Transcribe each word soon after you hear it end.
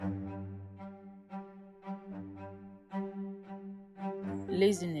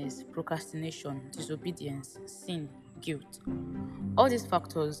laziness, procrastination, disobedience, sin, guilt. All these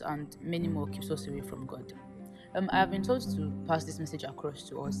factors and many more keeps us away from God. I have been told to pass this message across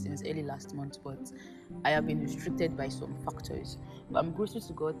to us since early last month, but I have been restricted by some factors. But I'm grateful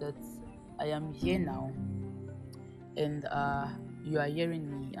to God that I am here now, and you are hearing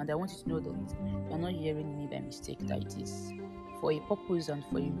me. And I want you to know that you are not hearing me by mistake, that it is for a purpose and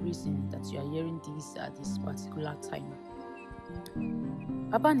for a reason that you are hearing this at this particular time.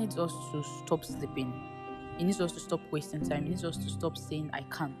 Papa needs us to stop sleeping. He needs us to stop wasting time. He needs us to stop saying, I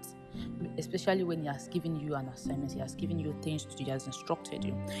can't. Especially when He has given you an assignment, He has given you things to do, He has instructed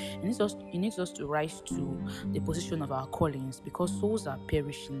you. He needs us to rise to the position of our callings because souls are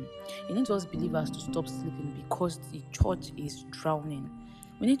perishing. He needs us believers to stop sleeping because the church is drowning.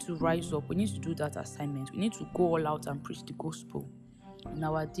 We need to rise up. We need to do that assignment. We need to go all out and preach the gospel in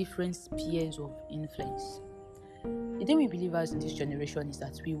our different spheres of influence. The thing with believers in this generation is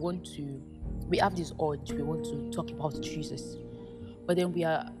that we have this urge, we want to talk about Jesus, but then we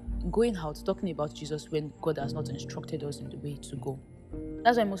are going out talking about Jesus when God has not instructed us in the way to go.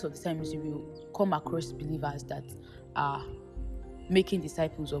 That's why most of the times you will come across believers that are making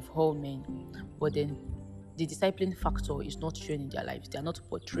disciples of all men, but then the discipling factor is not shown in their lives. They are not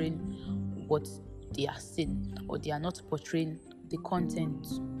portraying what they are seeing, or they are not portraying the content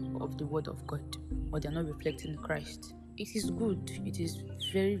of the Word of God, or they are not reflecting Christ. It is good, it is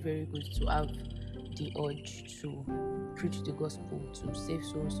very, very good to have the urge to preach the gospel, to save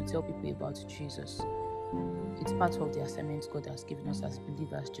souls, to tell people about Jesus. It's part of the assignment God has given us as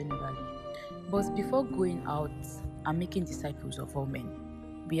believers generally. But before going out and making disciples of all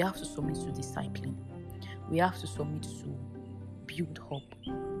men, we have to submit to discipling. We have to submit to build up.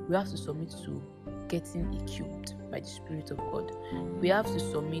 We have to submit to getting equipped by the Spirit of God. We have to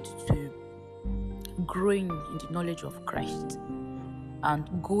submit to growing in the knowledge of Christ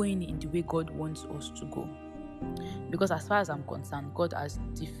and going in the way God wants us to go. Because as far as I'm concerned, God has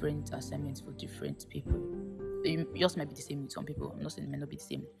different assignments for different people. Yours might be the same with some people. I'm not saying it might not be the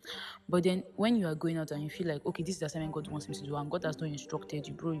same. But then when you are going out and you feel like, okay, this is the assignment God wants me to do, and God has not instructed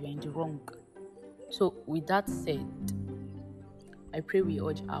you, bro, you are in the wrong. So with that said, I pray we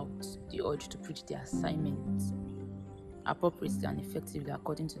urge out the urge to preach the assignment appropriately and effectively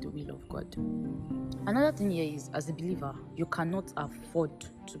according to the will of God. Another thing here is, as a believer, you cannot afford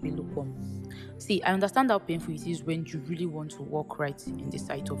to be lukewarm. See, I understand how painful it is when you really want to walk right in the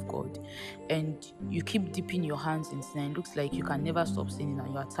sight of God and you keep dipping your hands in sin and it looks like you can never stop sinning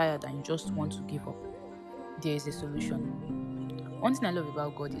and you are tired and you just want to give up. There is a solution. One thing I love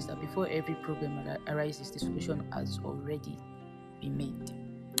about God is that before every problem arises, the solution has already been made.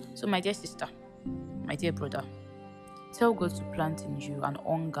 So, my dear sister, my dear brother, tell God to plant in you an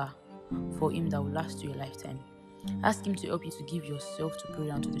hunger for Him that will last you a lifetime. Ask Him to help you to give yourself to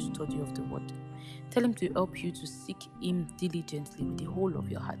prayer and to the study of the Word. Tell Him to help you to seek Him diligently with the whole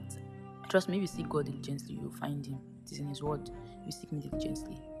of your heart. Trust me, if you seek God diligently, you will find Him. It is in His Word. If you seek me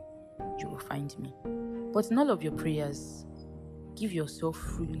diligently, you will find me. But in all of your prayers, give yourself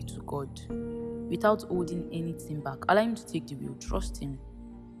freely to God without holding anything back. Allow Him to take the wheel. Trust Him.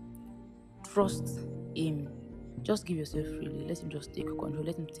 Trust Him. Just give yourself freely. Let Him just take control.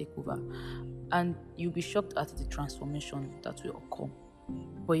 Let Him take over. And you'll be shocked at the transformation that will occur.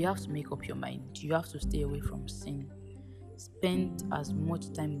 But you have to make up your mind. You have to stay away from sin. Spend as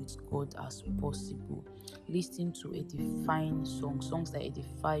much time with God as possible. Listen to edifying songs that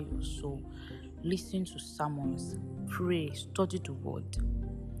edify your soul. Listen to sermons. Pray. Study the Word.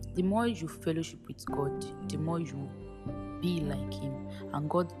 The more you fellowship with God, the more you be like Him, and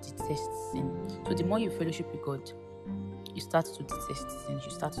God detests sin. So the more you fellowship with God, you start to detest sin,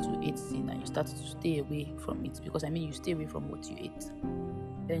 you start to hate sin, and you start to stay away from it. Because you stay away from what you hate,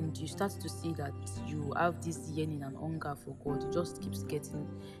 and you start to see that you have this yearning and hunger for God. It just keeps getting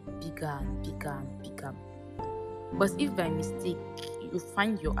bigger and bigger and bigger. But if by mistake you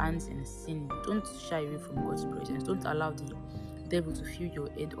find your hands in sin, don't shy away from God's presence. Don't allow the devil to fill your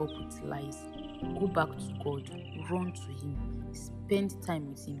head up with lies. Go back to God, run to Him, spend time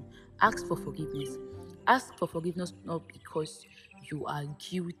with Him, ask for forgiveness. Ask for forgiveness not because you are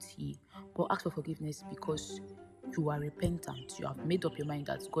guilty, but ask for forgiveness because you are repentant. You have made up your mind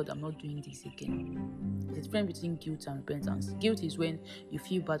that, God, I'm not doing this again. There's a difference between guilt and repentance. Guilt is when you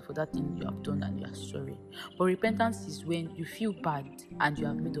feel bad for that thing you have done and you are sorry. But repentance is when you feel bad and you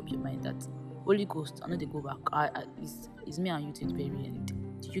have made up your mind that, Holy Ghost, I know they go back. It's me and you to the very end.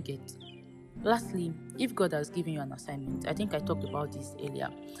 Did you get? Lastly, if God has given you an assignment, I think I talked about this earlier,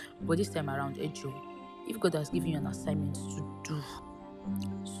 but this time around, Ejo, if God has given you an assignment to do,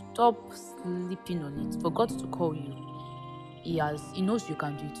 stop sleeping on it. For God to call you, He knows you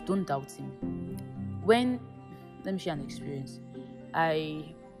can do it. Don't doubt him. When Let me share an experience.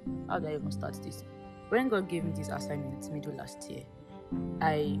 I How do I even start this? When God gave me this assignment middle last year,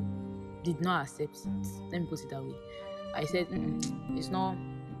 I did not accept it. Let me put it that way. I said, it's not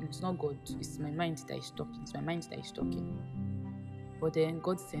God. It's my mind that is talking. It's my mind that is talking. But then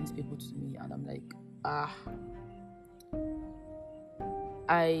God sends people to me, and I'm like, ah.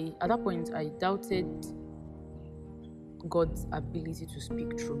 At that point I doubted God's ability to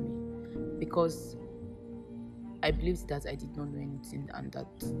speak through me because I believed that I did not know anything and that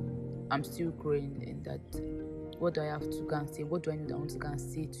I'm still growing, and that what do I have to go and say? What do I know that I want to go and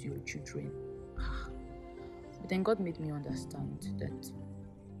say to your children? But then God made me understand that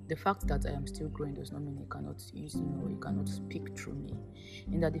the fact that I am still growing does not mean He cannot use me or He cannot speak through me.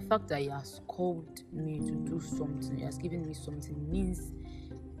 And that the fact that He has called me to do something, He has given me something, means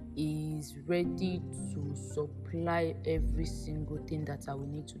He is ready to supply every single thing that I will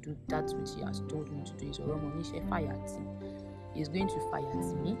need to do that which He has told me to do. He is going to fire at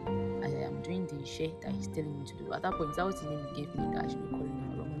me as I am doing the share that He's telling me to do. At that point, that was the name He gave me, that I should be calling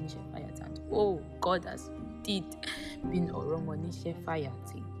Him Oromonishe Fayat. Oh, God has indeed been Oromonishe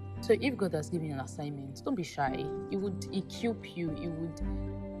Fayat. So if God has given you an assignment, don't be shy. He would equip you.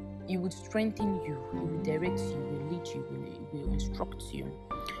 He would strengthen you. He will direct you. He will lead you. He will instruct you.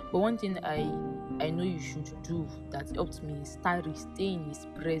 But one thing I know you should do that helped me is stay in His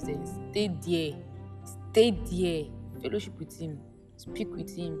presence. Stay there. Fellowship with Him. Speak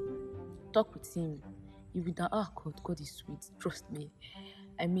with Him. Talk with Him. You will not, God is sweet. Trust me.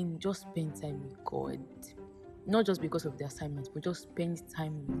 I mean, just spend time with God. Not just because of the assignment, but just spend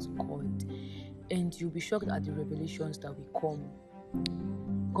time with God. And you'll be shocked at the revelations that will come.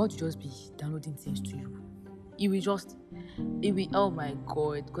 God will just be downloading things to you. Oh my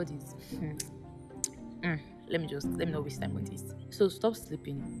God, God is. Let me not waste time with this. So stop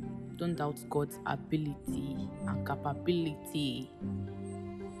sleeping. Don't doubt God's ability and capability.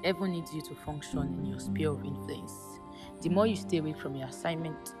 Heaven needs you to function in your sphere of influence. The more you stay away from your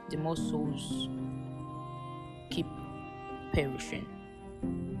assignment, the more souls keep perishing.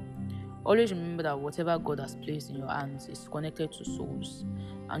 Always remember that whatever God has placed in your hands is connected to souls,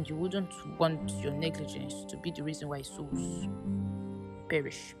 and you wouldn't want your negligence to be the reason why souls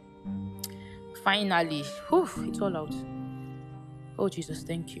perish. Finally, it's all out. Oh Jesus,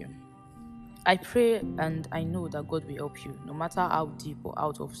 thank you. I pray and I know that God will help you, no matter how deep or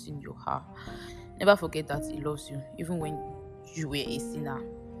out of sin you are. Never forget that He loves you, even when you were a sinner.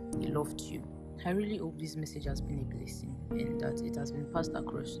 He loved you. I really hope this message has been a blessing and that it has been passed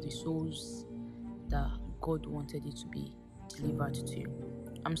across the souls that God wanted it to be delivered to.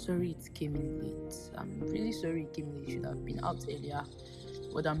 I'm sorry it came in late. I'm really sorry it came in late. It should have been out earlier.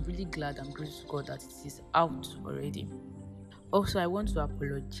 But I'm really glad, I'm grateful to God that it is out already. Also, I want to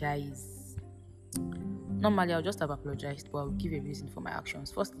apologize. Normally, I'll just have apologized, but I'll give a reason for my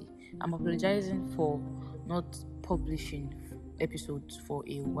actions. Firstly, I'm apologizing for not publishing episodes for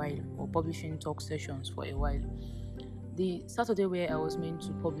a while or publishing talk sessions for a while. The Saturday where I was meant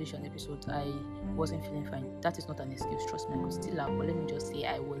to publish an episode, I wasn't feeling fine. That is not an excuse, trust me, I could still have, but let me just say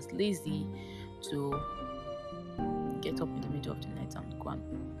I was lazy to get up in the middle of the night and go and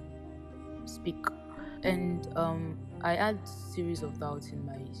speak. And I had series of doubts in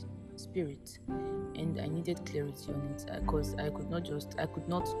my spirit, and I needed clarity on it because I could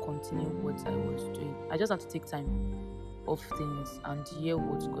not continue what I was doing. I just had to take time off things and hear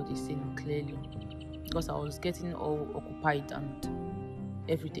what God is saying clearly, because I was getting all occupied and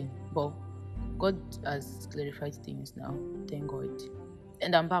everything. But God has clarified things now, thank God.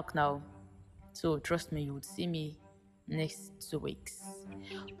 And I'm back now. So trust me, you would see me next 2 weeks.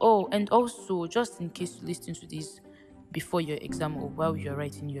 Oh, and also, just in case you listen to this before your exam or while you're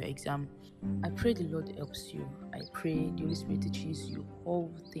writing your exam, I pray the Lord helps you. I pray the Holy Spirit teaches you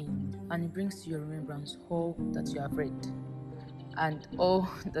all things and He brings to your remembrance all that you have read and all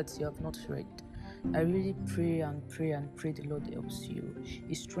that you have not read. I really pray the Lord helps you.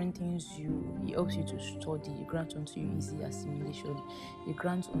 He strengthens you. He helps you to study. He grants unto you easy assimilation. He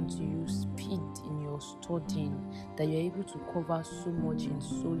grants unto you speed in your studying, that you're able to cover so much in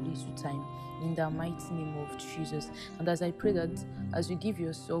so little time, in the mighty name of Jesus. And as I pray that as you give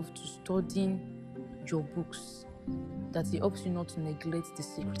yourself to studying your books, that He helps you not to neglect the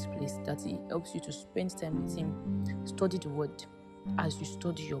secret place, that He helps you to spend time with Him, study the word as you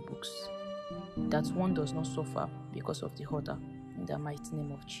study your books, that one does not suffer because of the other, in the mighty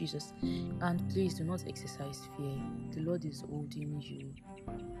name of Jesus. And please do not exercise fear. The Lord is holding you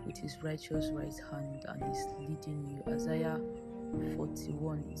with His righteous right hand and is leading you. Isaiah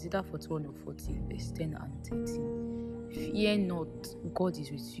 41, is it that 41 or 40, verse 10 and 13? Fear not, God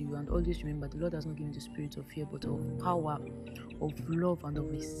is with you. And always remember, the Lord has not given you the spirit of fear, but of power, of love, and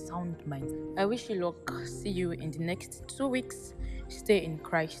of a sound mind. I wish you luck. See you in the next 2 weeks. Stay in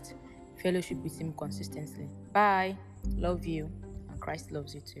Christ. Fellowship with Him consistently. Bye. Love you. And Christ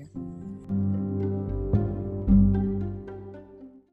loves you too.